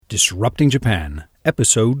Disrupting Japan,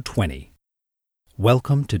 Episode 20.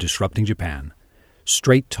 Welcome to Disrupting Japan,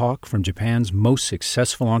 straight talk from Japan's most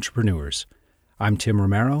successful entrepreneurs. I'm Tim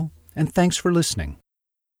Romero, and thanks for listening.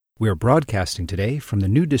 We are broadcasting today from the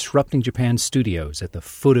new Disrupting Japan studios at the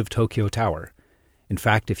foot of Tokyo Tower. In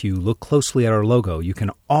fact, if you look closely at our logo, you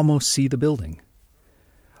can almost see the building.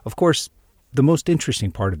 Of course, the most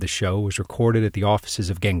interesting part of the show was recorded at the offices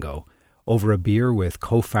of Gengo, over a beer with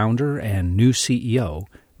co-founder and new CEO,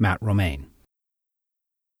 Matt Romaine.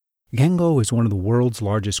 Gengo is one of the world's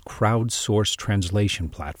largest crowdsourced translation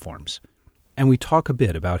platforms, and we talk a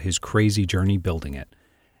bit about his crazy journey building it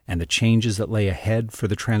and the changes that lay ahead for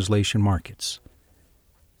the translation markets.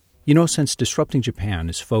 You know, since Disrupting Japan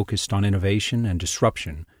is focused on innovation and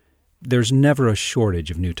disruption, there's never a shortage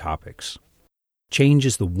of new topics. Change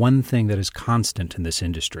is the one thing that is constant in this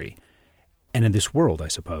industry, and in this world, I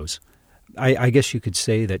suppose. I guess you could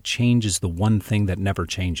say that change is the one thing that never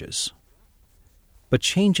changes. But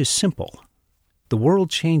change is simple. The world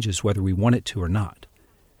changes whether we want it to or not.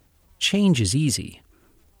 Change is easy,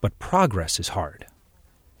 but progress is hard.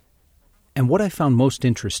 And what I found most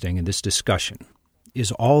interesting in this discussion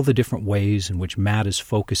is all the different ways in which Matt is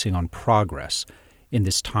focusing on progress in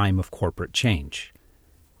this time of corporate change.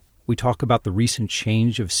 We talk about the recent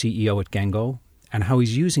change of CEO at Gengo, and how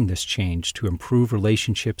he's using this change to improve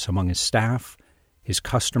relationships among his staff, his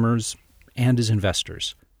customers, and his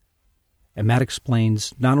investors. And Matt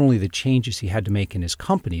explains not only the changes he had to make in his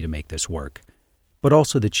company to make this work, but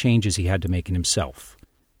also the changes he had to make in himself.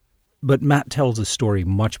 But Matt tells the story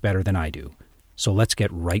much better than I do, so let's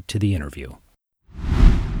get right to the interview.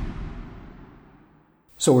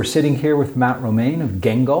 So we're sitting here with Matt Romaine of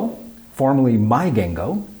Gengo, formerly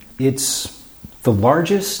MyGengo. It's the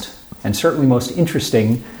largest and certainly most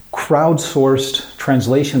interesting crowdsourced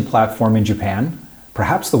translation platform in Japan,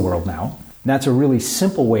 perhaps the world now. And that's a really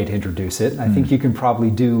simple way to introduce it. I think you can probably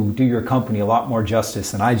do your company a lot more justice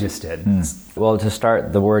than I just did. Well, to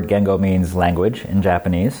start, the word Gengo means language in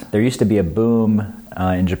Japanese. There used to be a boom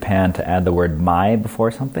in Japan to add the word mai before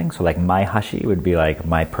something. So like mai hashi would be like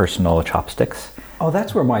my personal chopsticks. Oh,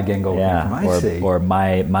 that's where MyGengo came from. I see. Or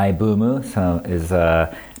my boomu, so is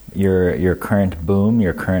your current boom,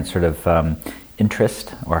 your current sort of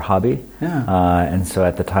interest or hobby. Yeah. And so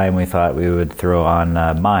at the time we thought we would throw on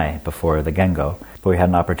my before the Gengo. But we had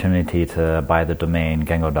an opportunity to buy the domain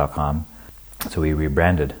gengo.com. So we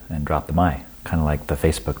rebranded and dropped the my, kind of like the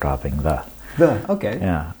Facebook dropping the. Okay.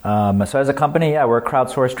 Yeah. So as a company, we're a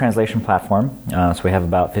crowdsourced translation platform. So we have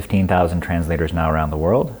about 15,000 translators now around the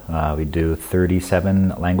world. We do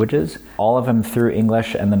 37 languages, all of them through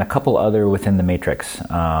English, and then a couple other within the matrix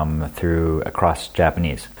through across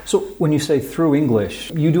Japanese. So when you say through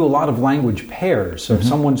English, you do a lot of language pairs. So if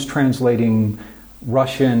someone's translating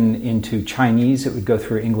Russian into Chinese, it would go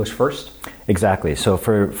through English first? Exactly. So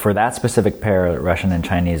for that specific pair, Russian and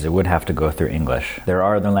Chinese, it would have to go through English. There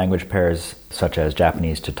are other language pairs such as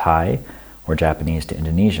Japanese to Thai or Japanese to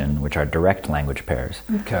Indonesian, which are direct language pairs.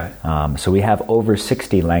 Okay. So we have over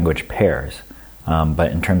 60 language pairs,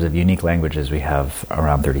 but in terms of unique languages, we have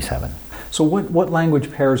around 37. So what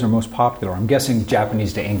language pairs are most popular? I'm guessing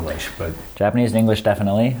Japanese to English, but... Japanese to English,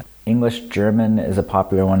 definitely. English-German is a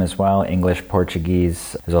popular one as well.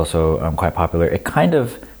 English-Portuguese is also quite popular. It kind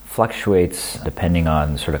of fluctuates depending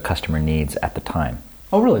on sort of customer needs at the time.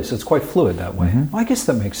 Oh, really? So it's quite fluid that way. Well, I guess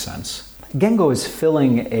that makes sense. Gengo is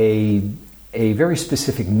filling a very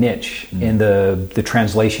specific niche in the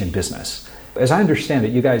translation business. As I understand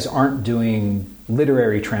it, you guys aren't doing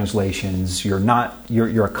literary translations. You're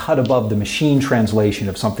a cut above the machine translation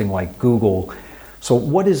of something like Google. So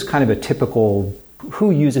what is kind of a typical...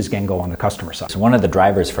 Who uses Gengo on the customer side? So one of the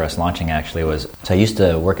drivers for us launching actually was, so I used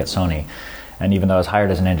to work at Sony, and even though I was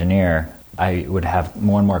hired as an engineer, I would have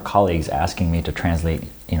more and more colleagues asking me to translate,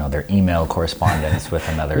 their email correspondence with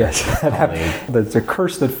another colleague. That's a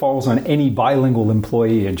curse that falls on any bilingual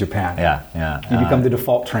employee in Japan. Yeah. You become the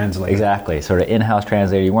default translator. Exactly. Sort of in-house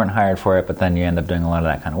translator. You weren't hired for it, but then you end up doing a lot of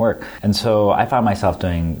that kind of work. And so I found myself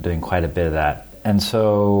doing quite a bit of that. And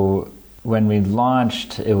so when we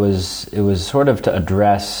launched, it was sort of to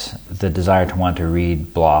address the desire to want to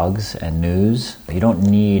read blogs and news. You don't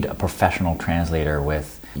need a professional translator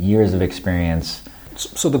with years of experience.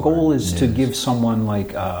 So the goal is to give someone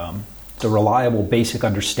like the reliable basic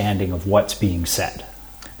understanding of what's being said.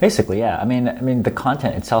 Basically, yeah. I mean, the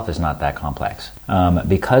content itself is not that complex.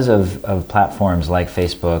 Because of platforms like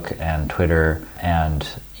Facebook and Twitter and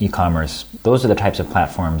e-commerce, those are the types of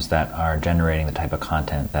platforms that are generating the type of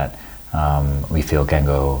content that we feel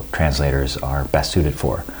Gengo translators are best suited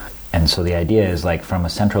for. And so the idea is, like, from a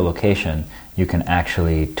central location, you can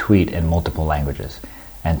actually tweet in multiple languages.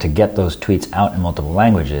 And to get those tweets out in multiple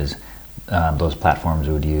languages, those platforms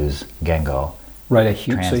would use Gengo. Right,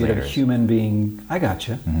 so you'd have a human being. I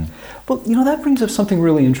gotcha. Mm-hmm. Well, that brings up something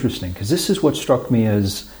really interesting, because this is what struck me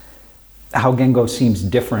as how Gengo seems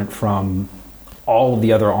different from all of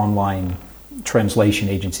the other online translation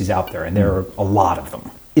agencies out there, and there are a lot of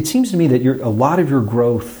them. It seems to me that a lot of your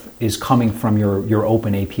growth is coming from your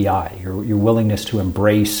open API, your willingness to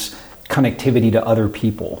embrace connectivity to other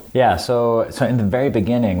people. Yeah, so in the very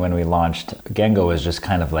beginning when we launched, Gengo was just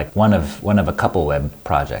kind of like one of a couple web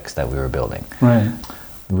projects that we were building. Right.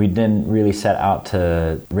 We didn't really set out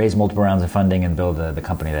to raise multiple rounds of funding and build the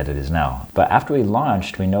company that it is now. But after we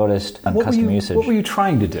launched, we noticed on custom usage. What were you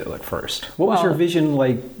trying to do at first? What was your vision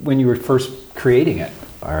like when you were first creating it?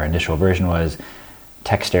 Our initial version was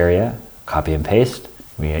text area, copy and paste.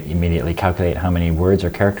 We immediately calculate how many words or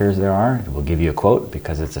characters there are. It will give you a quote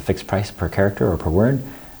because it's a fixed price per character or per word.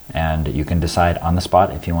 And you can decide on the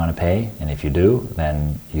spot if you want to pay. And if you do,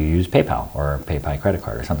 then you use PayPal or PayPal credit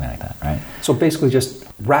card or something like that, right? So basically just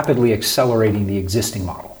rapidly accelerating the existing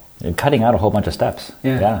model. And cutting out a whole bunch of steps.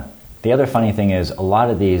 Yeah. The other funny thing is a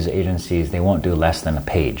lot of these agencies, they won't do less than a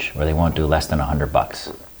page or they won't do less than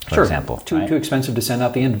 $100. For example. Too expensive to send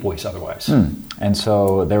out the invoice otherwise. And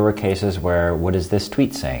so there were cases where, what is this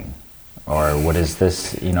tweet saying? Or what is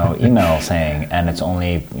this, email saying? And it's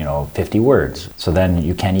only, 50 words. So then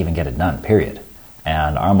you can't even get it done, period.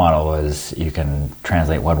 And our model was you can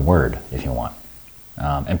translate one word if you want.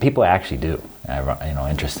 And people actually do,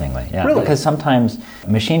 interestingly. Yeah, really? Because sometimes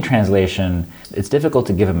machine translation, it's difficult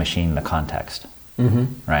to give a machine the context.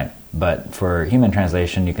 Mm-hmm. Right? But for human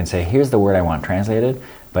translation, you can say, here's the word I want translated,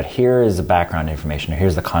 but here is the background information, or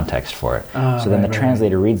here's the context for it. So then the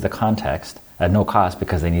translator reads the context at no cost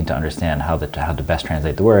because they need to understand how to best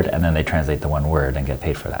translate the word, and then they translate the one word and get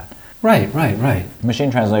paid for that. Right.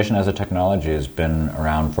 Machine translation as a technology has been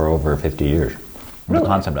around for over 50 years. Really? The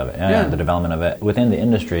concept of it, the development of it. Within the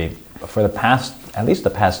industry, for at least the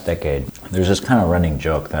past decade, there's this kind of running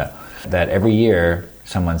joke that every year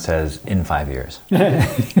someone says, in 5 years.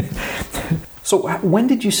 So when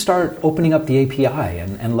did you start opening up the API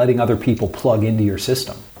and letting other people plug into your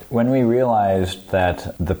system? When we realized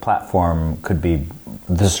that the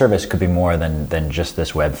service could be more than just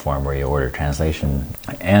this web form where you order translation,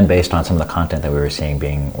 and based on some of the content that we were seeing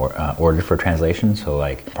being ordered for translation, so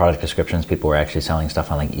like product descriptions, people were actually selling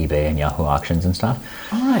stuff on like eBay and Yahoo auctions and stuff.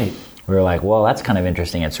 All right. We were like, well, that's kind of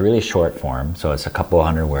interesting. It's really short form, so it's a couple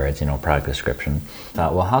hundred words, product description.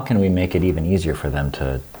 Thought, well, how can we make it even easier for them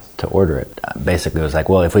to order it? Basically, it was like,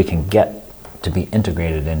 well, if we can get to be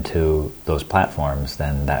integrated into those platforms,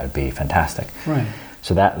 then that would be fantastic. Right.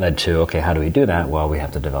 So that led to, okay, how do we do that? Well, we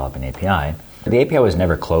have to develop an API. The API was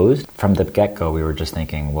never closed. From the get-go, we were just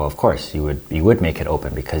thinking, well, of course, you would make it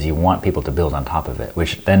open because you want people to build on top of it,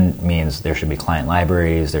 which then means there should be client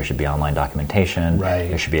libraries, there should be online documentation, right.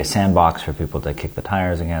 There should be a sandbox for people to kick the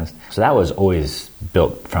tires against. So that was always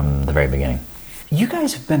built from the very beginning. You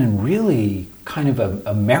guys have been in really kind of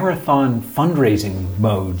a marathon fundraising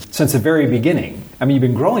mode since the very beginning. I mean, you've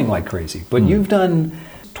been growing like crazy, but you've done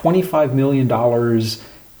 $25 million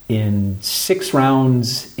in 6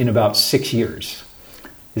 rounds in about 6 years.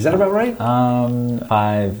 Is that about right?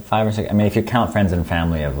 5 or 6. I mean, if you count friends and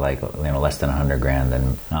family of like less than $100,000,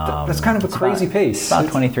 then that's kind of a crazy pace. About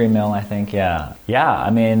 23 mil, I think. Yeah. I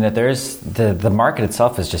mean, there's the market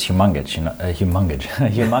itself is just humongous.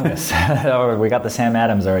 We got the Sam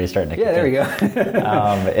Adams already starting to. Yeah, there we go.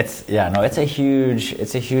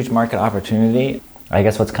 It's a huge market opportunity. I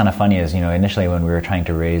guess what's kind of funny is, initially when we were trying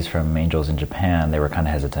to raise from angels in Japan, they were kind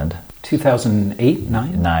of hesitant. 2008,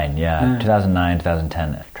 9? 9, yeah. 2009,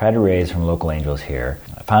 2010. Tried to raise from local angels here.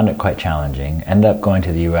 I found it quite challenging. Ended up going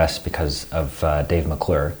to the U.S. because of Dave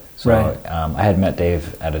McClure. So right. I had met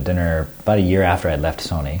Dave at a dinner about a year after I'd left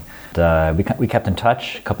Sony. We kept in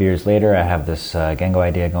touch. A couple years later, I have this Gengo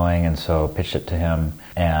idea going, and so pitched it to him.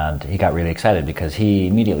 And he got really excited because he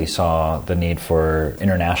immediately saw the need for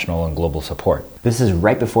international and global support. This is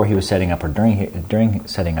right before he was setting up, or during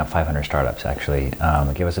setting up 500 Startups, actually.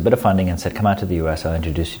 He gave us a bit of funding and said, come out to the U.S., I'll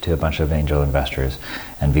introduce you to a bunch of angel investors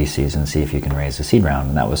and VCs and see if you can raise a seed round.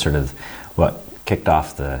 And that was sort of what kicked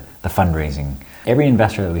off the fundraising. Every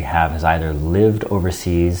investor that we have has either lived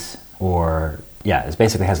overseas it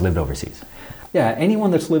basically has lived overseas. Yeah, anyone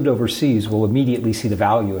that's lived overseas will immediately see the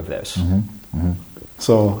value of this. Mm-hmm. Mm-hmm.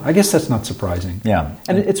 So I guess that's not surprising. Yeah.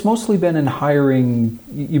 And it's mostly been in hiring.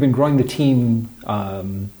 You've been growing the team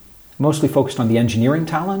mostly focused on the engineering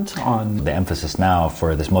talent. On the emphasis now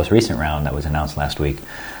for this most recent round that was announced last week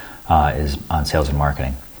is on sales and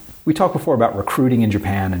marketing. We talked before about recruiting in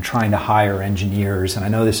Japan and trying to hire engineers, and I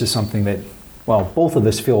know this is something that well, both of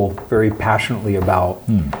us feel very passionately about.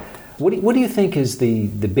 What do you think is the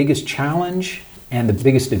biggest challenge and the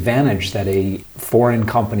biggest advantage that a foreign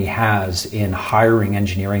company has in hiring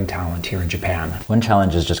engineering talent here in Japan? One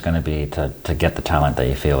challenge is just going to be to get the talent that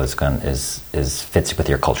you feel is fits with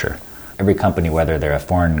your culture. Every company, whether they're a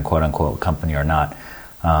foreign quote unquote company or not,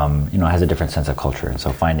 has a different sense of culture. And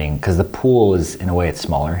so because the pool is, in a way, it's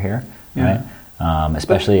smaller here, right?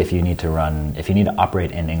 Especially if you need to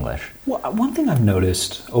operate in English. Well, one thing I've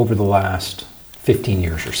noticed over the last 15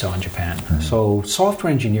 years or so in Japan, so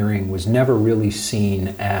software engineering was never really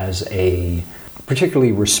seen as a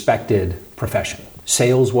particularly respected profession.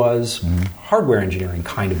 Sales was, hardware engineering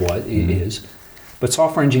kind of is, but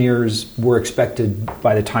software engineers were expected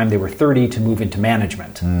by the time they were 30 to move into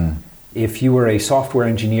management. If you were a software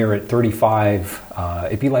engineer at 35,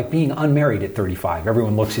 it'd be like being unmarried at 35.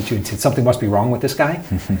 Everyone looks at you and says, something must be wrong with this guy.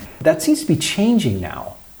 That seems to be changing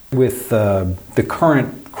now with the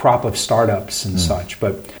current crop of startups and such.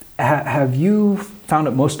 But have you found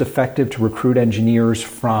it most effective to recruit engineers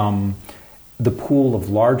from the pool of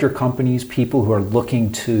larger companies, people who are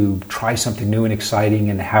looking to try something new and exciting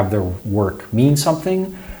and have their work mean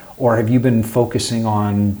something? Or have you been focusing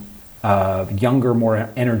on younger, more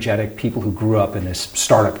energetic people who grew up in this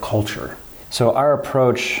startup culture? So our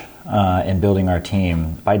approach in building our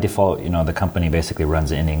team, by default, the company basically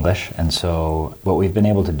runs in English. And so what we've been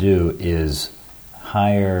able to do is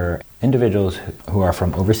hire individuals who are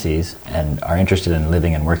from overseas and are interested in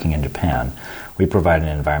living and working in Japan. We provide an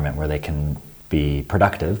environment where they can be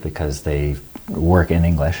productive because they work in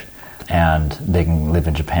English and they can live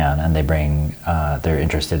in Japan, and they're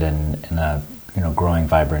interested in a growing,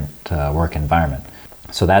 vibrant work environment.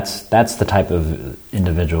 So that's the type of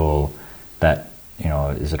individual that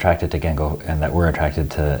is attracted to Gengo, and that we're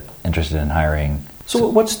interested in hiring. So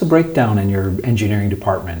what's the breakdown in your engineering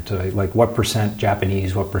department? Like what percent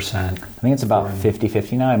Japanese, what percent? I think it's about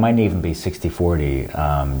 50-50 now. It might even be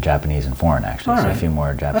 60-40 Japanese and foreign, actually. All so right. a few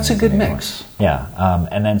more Japanese. That's a good mix. Yeah.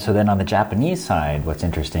 And then on the Japanese side, what's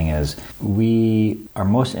interesting is we are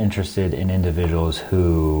most interested in individuals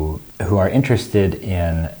who are interested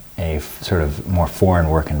in a sort of more foreign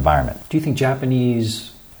work environment. Do you think Japanese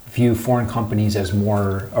view foreign companies as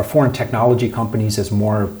more, or foreign technology companies as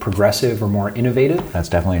more progressive or more innovative? That's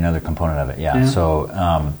definitely another component of it, yeah. So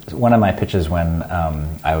one of my pitches when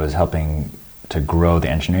I was helping to grow the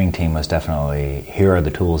engineering team was definitely, here are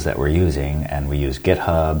the tools that we're using, and we use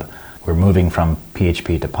GitHub. We're moving from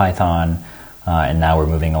PHP to Python, and now we're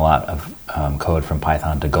moving a lot of code from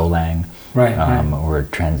Python to Golang. Right.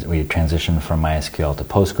 We transitioned from MySQL to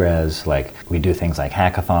Postgres. Like, we do things like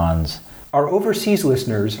hackathons. Our overseas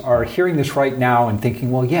listeners are hearing this right now and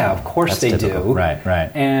thinking, well, yeah, of course That's they typical. do. Right.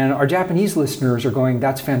 And our Japanese listeners are going,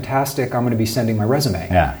 that's fantastic, I'm going to be sending my resume.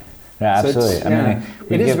 Yeah, absolutely. So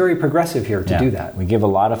it is very progressive here to do that. We give a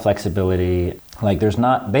lot of flexibility. Like, there's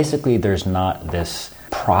not this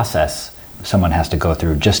process someone has to go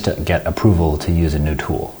through just to get approval to use a new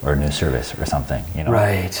tool or a new service or something.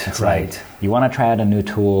 Right. It's like, you want to try out a new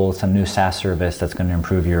tool, some new SaaS service that's going to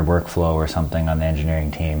improve your workflow or something on the engineering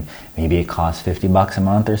team. Maybe it costs $50 a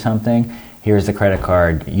month or something. Here's the credit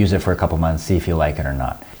card. Use it for a couple months. See if you like it or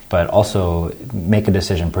not. But also make a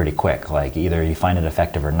decision pretty quick. Like, either you find it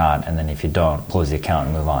effective or not, and then if you don't, close the account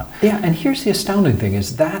and move on. Yeah, and here's the astounding thing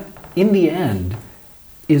is that in the end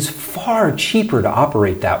is far cheaper to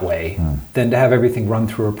operate that way than to have everything run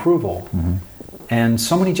through approval. And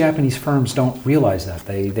so many Japanese firms don't realize that.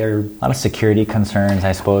 They're a lot of security concerns,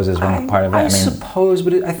 I suppose, is one part of it. I suppose,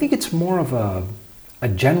 but I think it's more of a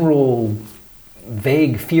general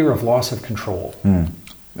vague fear of loss of control.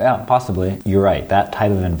 Yeah, possibly. You're right. That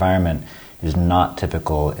type of environment is not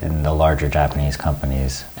typical in the larger Japanese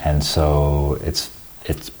companies, and so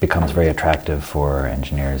it becomes very attractive for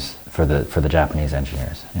engineers, for the Japanese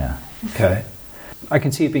engineers. Yeah. Okay. I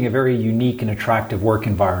can see it being a very unique and attractive work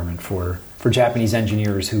environment for Japanese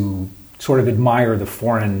engineers who sort of admire the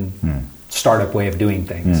foreign startup way of doing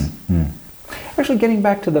things. Actually, getting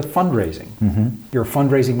back to the fundraising, your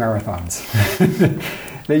fundraising marathons.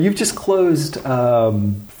 Now, you've just closed a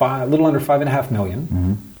little under $5.5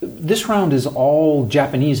 million. This round is all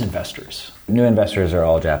Japanese investors. New investors are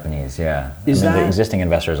all Japanese, yeah. The existing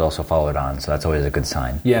investors also followed on, so that's always a good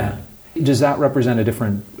sign. Yeah. Does that represent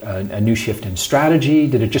a new shift in strategy?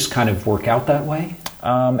 Did it just kind of work out that way?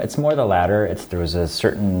 It's more the latter. There was a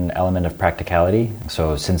certain element of practicality.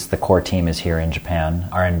 So since the core team is here in Japan,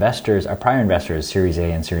 our prior investors, Series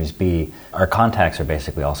A and Series B, our contacts are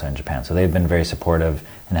basically also in Japan. So they've been very supportive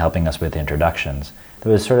in helping us with introductions.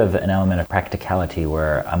 there was sort of an element of practicality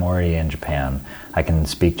where I'm already in Japan. I can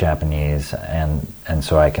speak Japanese, and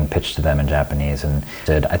so I can pitch to them in Japanese. And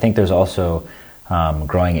I think there's also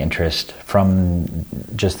growing interest from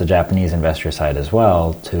just the Japanese investor side as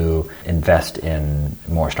well to invest in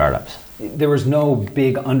more startups. There was no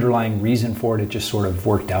big underlying reason for it. It just sort of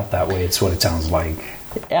worked out that way. It's what it sounds like.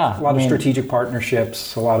 Yeah. A lot of strategic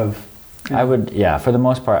partnerships, a lot of... for the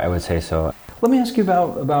most part, I would say so. Let me ask you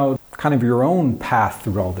about kind of your own path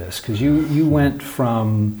through all this, because you went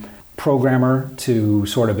from programmer to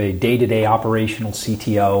sort of a day-to-day operational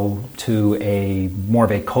CTO to a more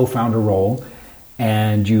of a co-founder role,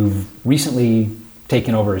 and you've recently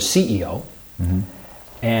taken over as CEO. Mm-hmm.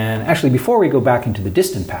 And actually, before we go back into the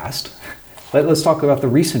distant past, let's talk about the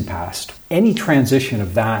recent past. Any transition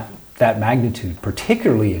of that magnitude,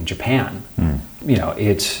 particularly in Japan,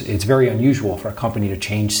 it's very unusual for a company to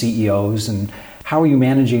change CEOs. And how are you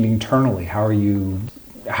managing internally? How are you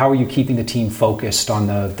keeping the team focused on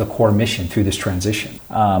the core mission through this transition?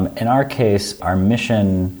 In our case, our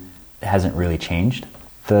mission hasn't really changed.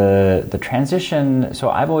 The transition.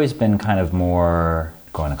 So I've always been kind of more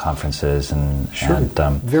going to conferences and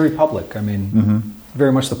very public. I mean,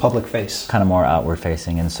 very much the public face, kind of more outward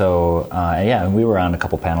facing. And so we were on a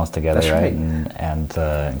couple panels together, That's right? And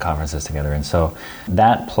conferences together. And so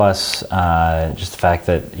that plus just the fact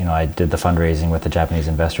that I did the fundraising with the Japanese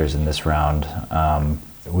investors in this round.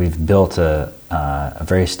 We've built a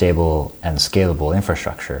very stable and scalable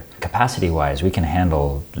infrastructure. Capacity-wise, we can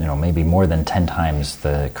handle maybe more than 10 times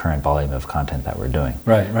the current volume of content that we're doing.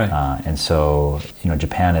 Right. And so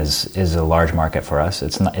Japan is a large market for us.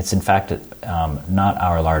 It's in fact not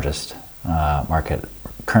our largest market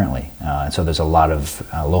currently. And so there's a lot of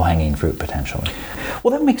low-hanging fruit potentially.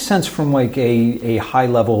 Well, that makes sense from like a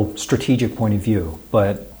high-level strategic point of view.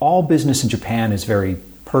 But all business in Japan is very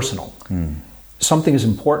personal. Something as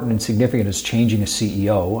important and significant as changing a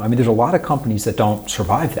CEO, I mean, there's a lot of companies that don't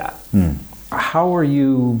survive that. How are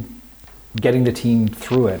you getting the team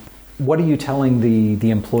through it? What are you telling the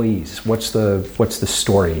employees? What's the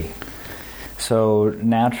story? So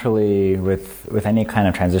naturally, with any kind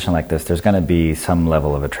of transition like this, there's going to be some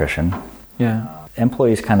level of attrition. Yeah.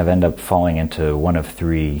 Employees kind of end up falling into one of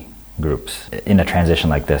three groups in a transition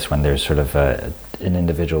like this when there's sort of an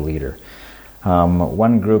individual leader.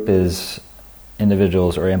 One group is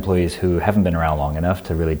individuals or employees who haven't been around long enough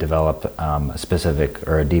to really develop a specific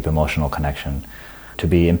or a deep emotional connection to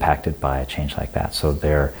be impacted by a change like that. So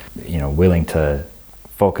they're willing to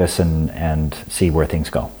focus and see where things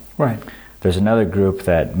go. Right. There's another group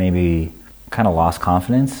that maybe kind of lost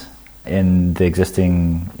confidence in the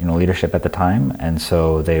existing leadership at the time, and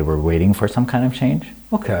so they were waiting for some kind of change.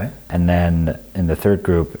 Okay. And then in the third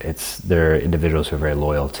group, they're individuals who are very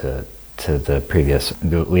loyal to the previous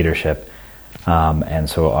leadership. And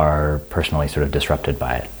so are personally sort of disrupted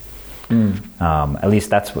by it. At least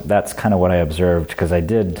that's kind of what I observed, because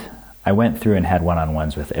I went through and had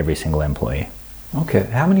one-on-ones with every single employee. Okay.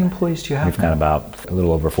 How many employees do you have? We've got about a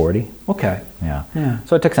little over 40. Okay. Yeah.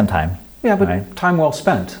 So it took some time. Yeah, but right? Time well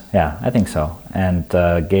spent. Yeah, I think so. And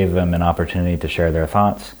gave them an opportunity to share their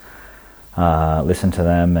thoughts, listen to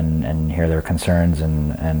them, and hear their concerns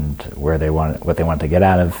and what they wanted to get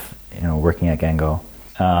out of working at Gengo.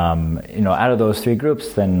 Out of those three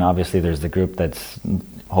groups, then obviously there's the group that's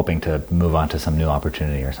hoping to move on to some new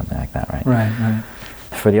opportunity or something like that, right? Right.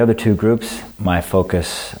 For the other two groups, my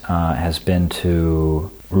focus has been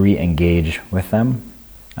to re-engage with them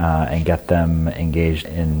and get them engaged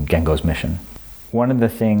in Gengo's mission. One of the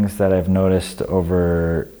things that I've noticed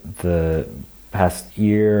over the past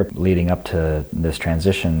year leading up to this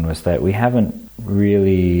transition was that we haven't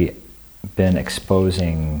really been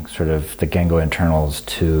exposing sort of the Gengo internals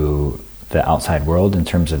to the outside world in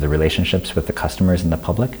terms of the relationships with the customers and the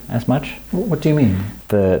public as much. What do you mean?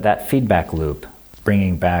 That feedback loop,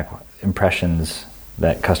 bringing back impressions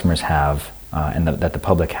that customers have and that the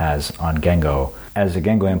public has on Gengo. As a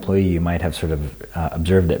Gengo employee, you might have sort of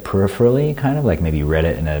observed it peripherally, kind of like maybe you read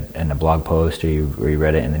it in a blog post or you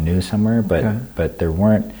read it in the news somewhere, but there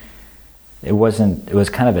weren't. It was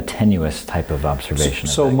kind of a tenuous type of observation.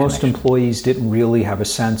 So most employees didn't really have a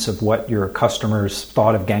sense of what your customers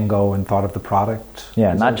thought of Gengo and thought of the product?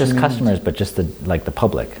 Yeah, not just customers, but just the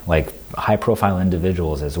public, like high-profile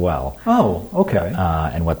individuals as well. Oh, okay.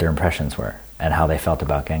 And what their impressions were and how they felt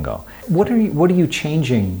about Gengo. What are you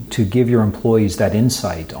changing to give your employees that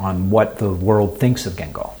insight on what the world thinks of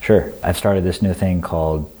Gengo? Sure. I've started this new thing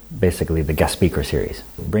called basically the guest speaker series,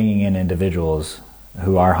 bringing in individuals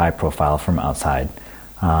who are high profile from outside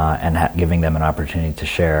and giving them an opportunity to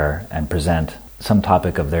share and present some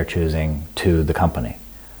topic of their choosing to the company.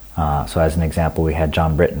 So as an example, we had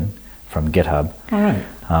John Britton from GitHub. All right.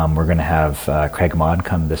 We're going to have Craig Maud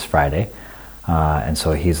come this Friday. And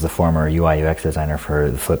so he's the former UI UX designer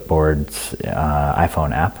for the Flipboard's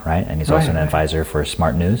iPhone app, right? And he's also an advisor for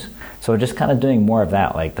Smart News. So just kind of doing more of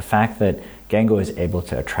that, like the fact that Gengo is able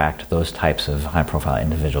to attract those types of high-profile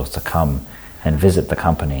individuals to come and visit the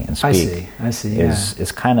company and speak. I see.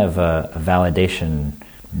 Is kind of a validation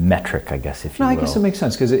metric, I guess, if you will. I guess it makes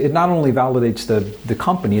sense because it not only validates the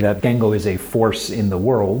company that Gengo is a force in the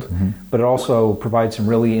world, but it also provides some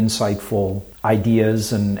really insightful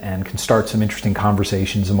ideas and can start some interesting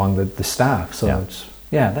conversations among the staff. So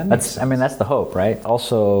that makes sense. I mean, that's the hope, right?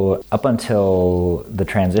 Also, up until the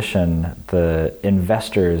transition, the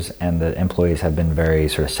investors and the employees have been very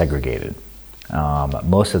sort of segregated.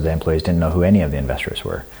 Most of the employees didn't know who any of the investors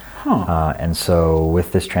were. And so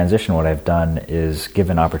with this transition, what I've done is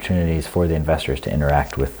given opportunities for the investors to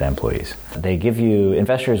interact with the employees.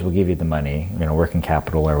 Investors will give you the money, working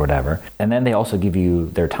capital or whatever, and then they also give you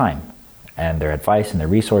their time and their advice and their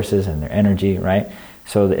resources and their energy, right?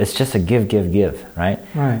 So it's just a give, right?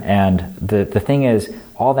 Right. And the thing is,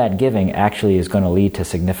 all that giving actually is going to lead to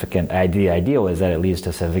significant, the ideal is that it leads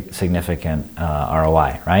to significant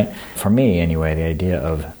ROI, right? For me, anyway, the idea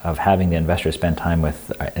of having the investors spend time with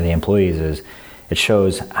the employees is, it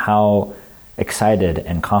shows how excited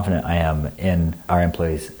and confident I am in our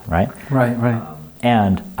employees, right? Right.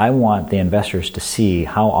 And I want the investors to see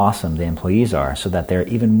how awesome the employees are so that they're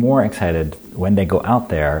even more excited when they go out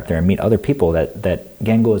there and meet other people that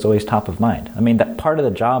Gengo is always top of mind. I mean, that part of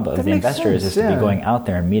the job of the investors is to be going out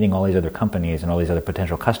there and meeting all these other companies and all these other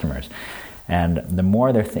potential customers. And the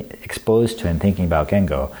more they're exposed to and thinking about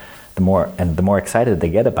Gengo, the more excited they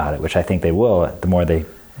get about it, which I think they will, the more they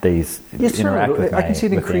interact with I can see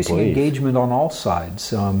the increasing engagement on all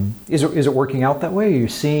sides. Is it working out that way? Are you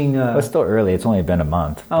seeing... Well, it's still early. It's only been a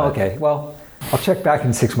month. Oh, okay. Well, I'll check back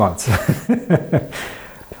in 6 months.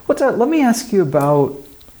 Let me ask you about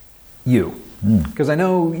you. Because I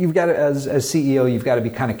know you've got to, as CEO, you've got to be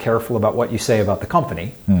kind of careful about what you say about the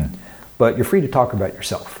company. But you're free to talk about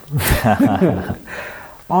yourself.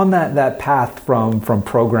 On that path from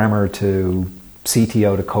programmer to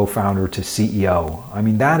CTO to co-founder to CEO. I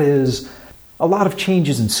mean, that is a lot of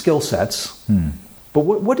changes in skill sets. But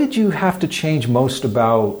what did you have to change most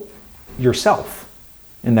about yourself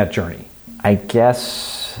in that journey? I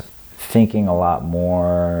guess thinking a lot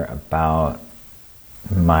more about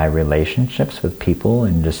my relationships with people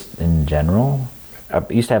and just in general. I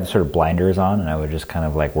used to have sort of blinders on, and I would just kind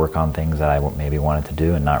of like work on things that I maybe wanted to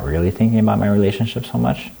do and not really thinking about my relationships so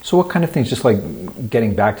much. So what kind of things? Just like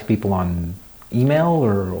getting back to people on email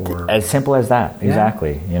or as simple as that.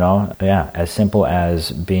 Exactly. As simple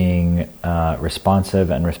as being responsive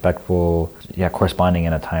and respectful, corresponding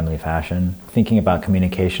in a timely fashion, thinking about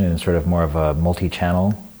communication in sort of more of a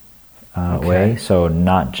multi-channel way, so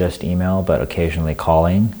not just email but occasionally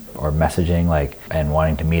calling or messaging, and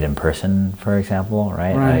wanting to meet in person, for example,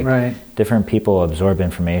 right? Right. Different people absorb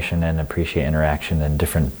information and appreciate interaction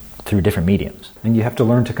through different mediums, and you have to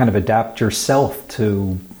learn to kind of adapt yourself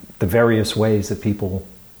to the various ways that people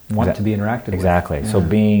want to be interacted with. Exactly. So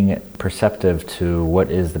being perceptive to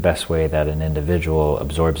what is the best way that an individual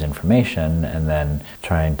absorbs information, and then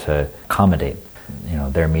trying to accommodate,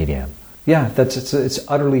 their medium. Yeah, it's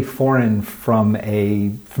utterly foreign from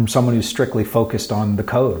someone who's strictly focused on the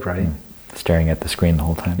code, right? Staring at the screen the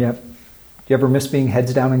whole time. Yep. Do you ever miss being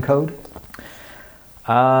heads down in code?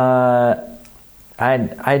 I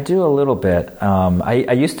do a little bit.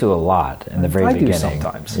 I used to a lot in the very beginning. I do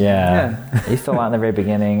sometimes. Yeah. I used to a lot in the very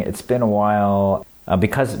beginning. It's been a while.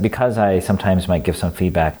 Because I sometimes might give some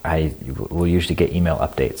feedback, I will usually get email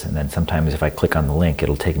updates. And then sometimes if I click on the link,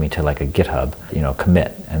 it'll take me to like a GitHub,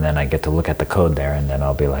 commit. And then I get to look at the code there, and then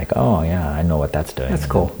I'll be like, oh yeah, I know what that's doing. That's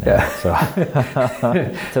cool. So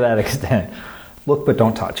to that extent. Look, but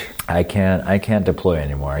don't touch. I can't deploy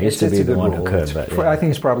anymore. I used to be the one who could, but I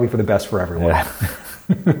think it's probably for the best for everyone.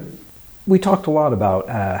 Yeah. We talked a lot about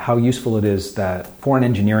how useful it is that foreign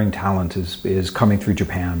engineering talent is coming through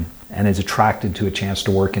Japan and is attracted to a chance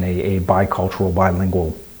to work in a bicultural,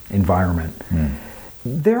 bilingual environment.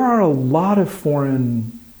 There are a lot of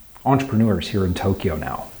foreign entrepreneurs here in Tokyo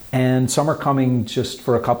now, and some are coming just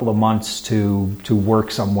for a couple of months to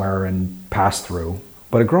work somewhere and pass through.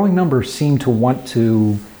 But a growing number seem to want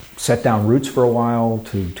to set down roots for a while,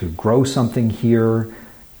 to grow something here.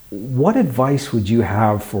 What advice would you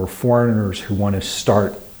have for foreigners who want to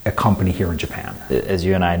start a company here in Japan? As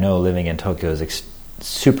you and I know, living in Tokyo is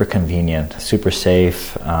super convenient, super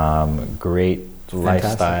safe, great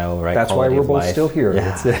lifestyle, right? That's why we're both still here.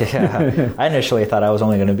 Yeah. I initially thought I was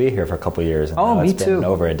only going to be here for a couple of years. And now me it's too. been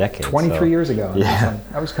over a decade. 23 years ago. Yeah.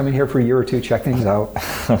 I was coming here for a year or two, check things out.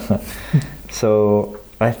 So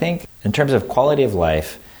I think in terms of quality of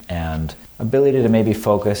life and ability to maybe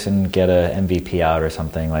focus and get a MVP out or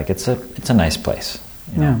something, like it's a nice place.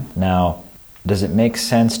 You know? Now, does it make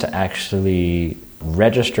sense to actually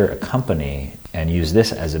register a company and use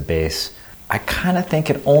this as a base? I kind of think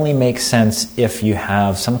it only makes sense if you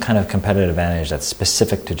have some kind of competitive advantage that's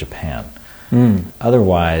specific to Japan.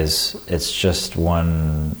 Otherwise, it's just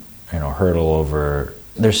one hurdle over.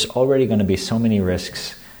 There's already going to be so many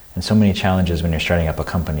risks and so many challenges when you're starting up a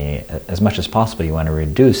company. As much as possible, you want to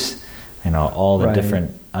reduce all the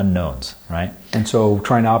different unknowns, right? And so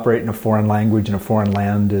trying to operate in a foreign language in a foreign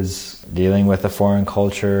land is... Dealing with a foreign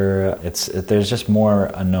culture, there's just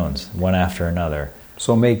more unknowns, one after another.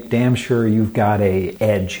 So make damn sure you've got a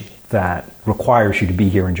edge that requires you to be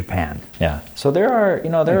here in Japan. Yeah. So there are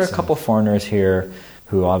a couple foreigners here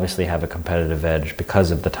who obviously have a competitive edge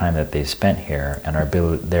because of the time that they've spent here and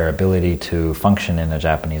their ability to function in a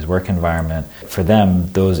Japanese work environment. For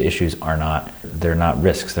them, those issues they're not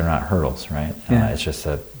risks, they're not hurdles, right? Yeah. It's just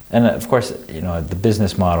and of course, the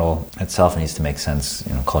business model itself needs to make sense,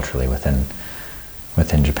 culturally within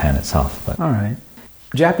Japan itself. But. All right.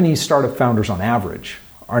 Japanese startup founders, on average,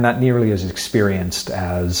 are not nearly as experienced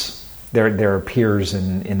as their peers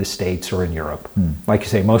in the States or in Europe. Like you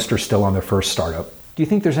say, most are still on their first startup. Do you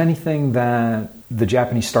think there's anything that the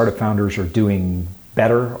Japanese startup founders are doing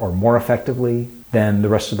better or more effectively than the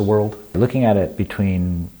rest of the world? Looking at it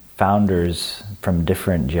between founders from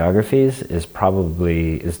different geographies is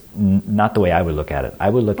not the way I would look at it. I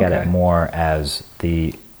would look at it more as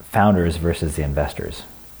the founders versus the investors.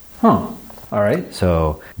 All right.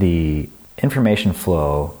 So the information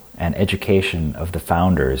flow and education of the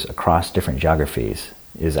founders across different geographies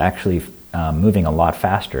is actually moving a lot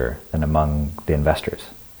faster than among the investors.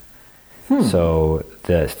 So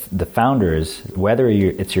the founders, whether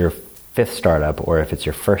it's your fifth startup or if it's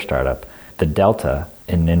your first startup, the delta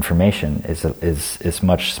in information is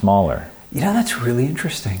much smaller. That's really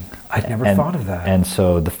interesting. I'd never thought of that. And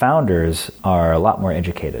so the founders are a lot more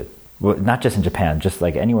educated. Well, not just in Japan, just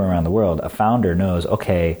like anywhere around the world, a founder knows,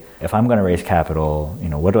 okay, if I'm going to raise capital,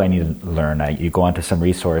 what do I need to learn? You go onto some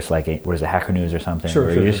resource like, Hacker News or something,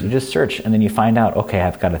 you just search, and then you find out, okay,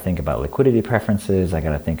 I've got to think about liquidity preferences, I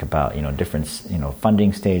got to think about, different,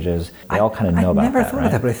 funding stages. They all kind of know about that, I never thought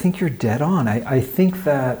of that, but I think you're dead on. I think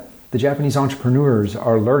that the Japanese entrepreneurs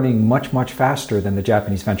are learning much, much faster than the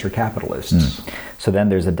Japanese venture capitalists. So then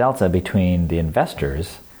there's a delta between the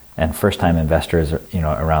investors and first-time investors,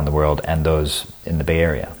 around the world, and those in the Bay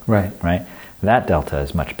Area. Right. That delta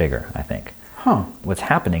is much bigger, I think. What's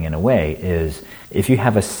happening in a way is if you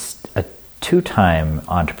have a two-time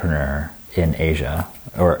entrepreneur in Asia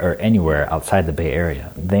or anywhere outside the Bay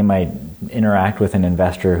Area, they might interact with an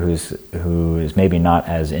investor who is maybe not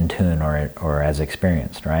as in tune or as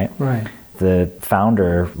experienced, right? Right. The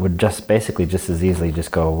founder would just as easily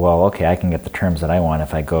just go, well, okay, I can get the terms that I want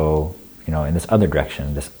if I go, in this other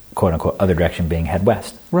direction, this quote-unquote other direction being head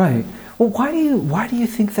west. Right. Well, why do you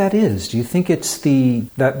think that is? Do you think it's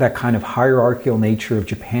that kind of hierarchical nature of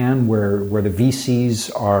Japan where the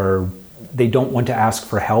VCs they don't want to ask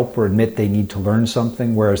for help or admit they need to learn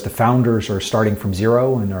something, whereas the founders are starting from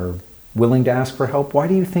zero and are willing to ask for help? Why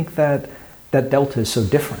do you think that delta is so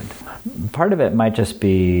different? Part of it might just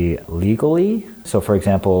be legally. So, for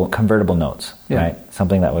example, convertible notes, right?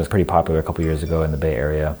 Something that was pretty popular a couple years ago in the Bay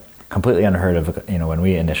Area. Completely unheard of, when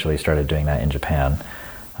we initially started doing that in Japan.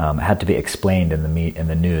 It had to be explained in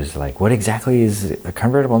the news, like what exactly is a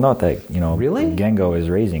convertible note that really? Gengo is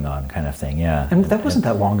raising on, kind of thing. Yeah, and that wasn't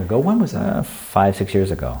that long ago. When was that? 5-6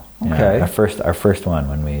 years ago. Okay, our first one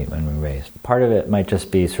when we raised. Part of it might just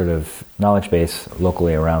be sort of knowledge base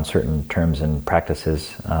locally around certain terms and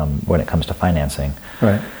practices when it comes to financing.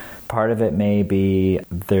 Right. Part of it may be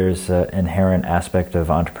there's an inherent aspect of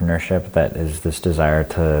entrepreneurship that is this desire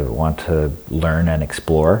to want to learn and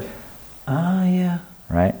explore. Yeah.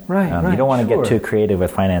 Right? Right. You don't want to get too creative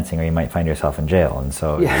with financing or you might find yourself in jail. And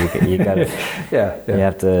so you got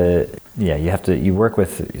to, you work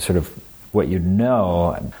with sort of what you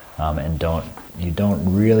know and you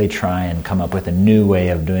don't really try and come up with a new way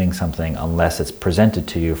of doing something unless it's presented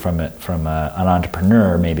to you from an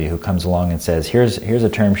entrepreneur maybe who comes along and says, here's a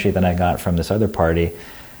term sheet that I got from this other party,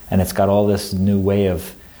 and it's got all this new way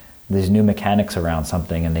of these new mechanics around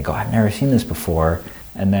something, and they go, I've never seen this before.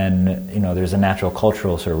 And then there's a natural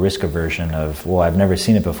cultural sort of risk aversion of, well, I've never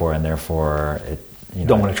seen it before, and therefore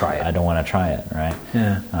Don't want to try it. I don't want to try it, right?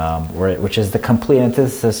 Yeah. Which is the complete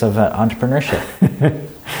antithesis of entrepreneurship.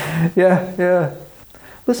 Yeah.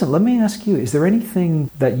 Listen, let me ask you, is there anything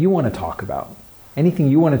that you want to talk about? Anything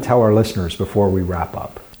you want to tell our listeners before we wrap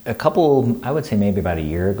up? I would say maybe about a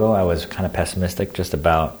year ago, I was kind of pessimistic just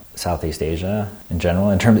about Southeast Asia in general,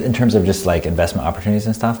 in terms of just like investment opportunities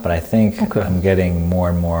and stuff. But I think I'm getting more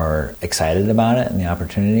and more excited about it and the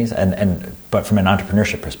opportunities, but from an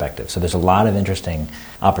entrepreneurship perspective. So there's a lot of interesting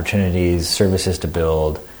opportunities, services to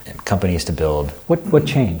build, companies to build. What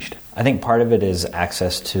changed? I think part of it is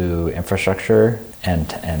access to infrastructure and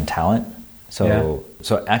talent. So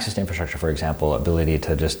access to infrastructure, for example, ability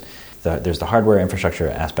to just there's the hardware infrastructure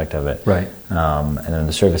aspect of it, right? And then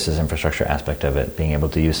the services infrastructure aspect of it, being able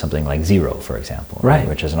to use something like Xero, for example, right?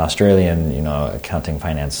 Which is an Australian, accounting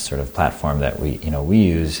finance sort of platform that we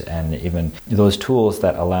use, and even those tools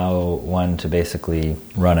that allow one to basically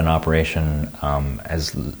run an operation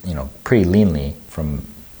as pretty leanly from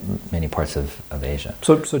many parts of Asia.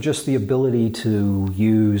 So just the ability to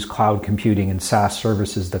use cloud computing and SaaS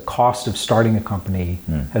services, the cost of starting a company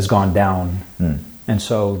has gone down. And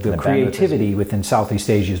so the creativity within Southeast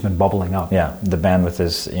Asia has been bubbling up. Yeah, the bandwidth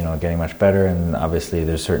is getting much better, and obviously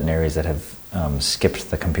there's certain areas that have skipped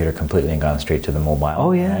the computer completely and gone straight to the mobile.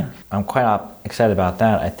 Oh yeah, right? I'm quite excited about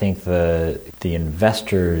that. I think the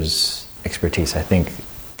investors' expertise. I think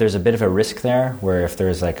there's a bit of a risk there, where if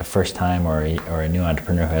there's like a first time or a new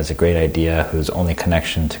entrepreneur who has a great idea, whose only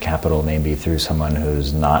connection to capital may be through someone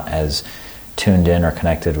who's not as tuned in or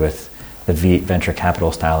connected with the venture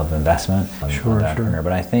capital style of investment. Sure.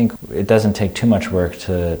 But I think it doesn't take too much work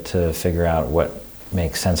to figure out what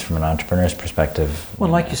makes sense from an entrepreneur's perspective.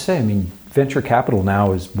 Well, like you say, I mean, venture capital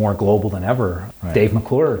now is more global than ever. Right. Dave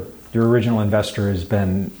McClure, your original investor, has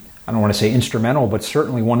been, I don't want to say instrumental, but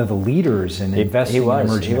certainly one of the leaders in investing in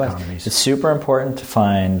emerging economies. It's super important to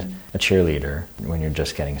find a cheerleader when you're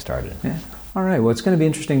just getting started. Yeah. All right. Well, it's going to be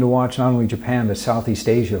interesting to watch not only Japan, but Southeast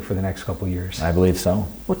Asia for the next couple of years. I believe so.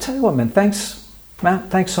 Well, tell you what, man. Thanks, Matt.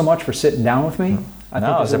 Thanks so much for sitting down with me. I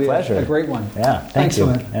think it was a pleasure. A great one. Yeah. Thanks you.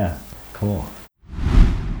 Man. Yeah. Cool.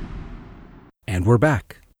 And we're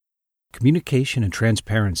back. Communication and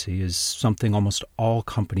transparency is something almost all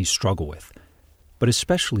companies struggle with, but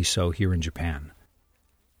especially so here in Japan.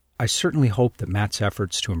 I certainly hope that Matt's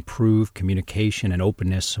efforts to improve communication and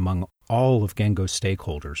openness among all of Gengo's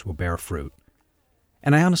stakeholders will bear fruit.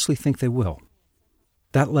 And I honestly think they will.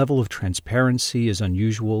 That level of transparency is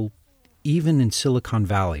unusual even in Silicon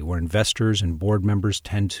Valley, where investors and board members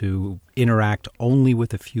tend to interact only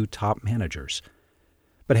with a few top managers.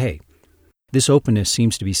 But hey, this openness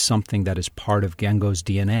seems to be something that is part of Gengo's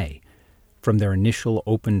DNA, from their initial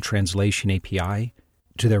open translation API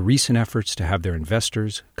to their recent efforts to have their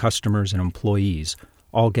investors, customers, and employees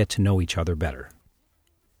all get to know each other better.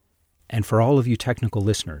 And for all of you technical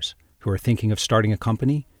listeners who are thinking of starting a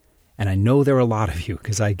company, and I know there are a lot of you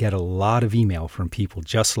because I get a lot of email from people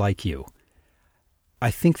just like you, I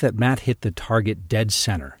think that Matt hit the target dead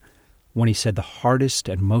center when he said the hardest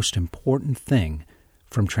and most important thing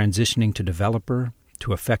from transitioning to developer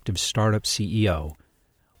to effective startup CEO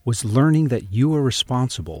was learning that you are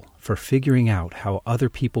responsible for figuring out how other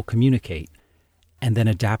people communicate and then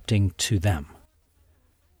adapting to them.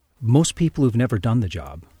 Most people who've never done the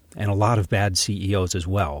job, and a lot of bad CEOs as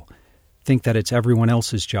well, think that it's everyone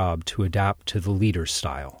else's job to adapt to the leader's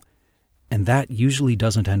style. And that usually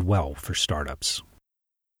doesn't end well for startups.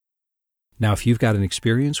 Now, if you've got an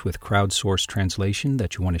experience with crowdsourced translation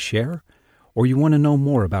that you want to share, or you want to know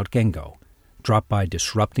more about Gengo, drop by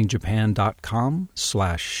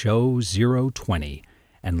disruptingjapan.com/show020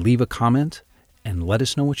 and leave a comment and let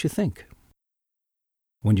us know what you think.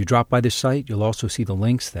 When you drop by this site, you'll also see the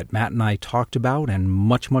links that Matt and I talked about and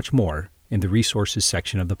much, much more in the resources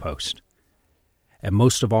section of the post. And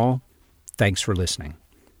most of all, thanks for listening.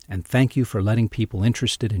 And thank you for letting people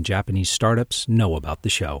interested in Japanese startups know about the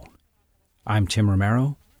show. I'm Tim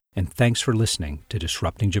Romero, and thanks for listening to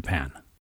Disrupting Japan.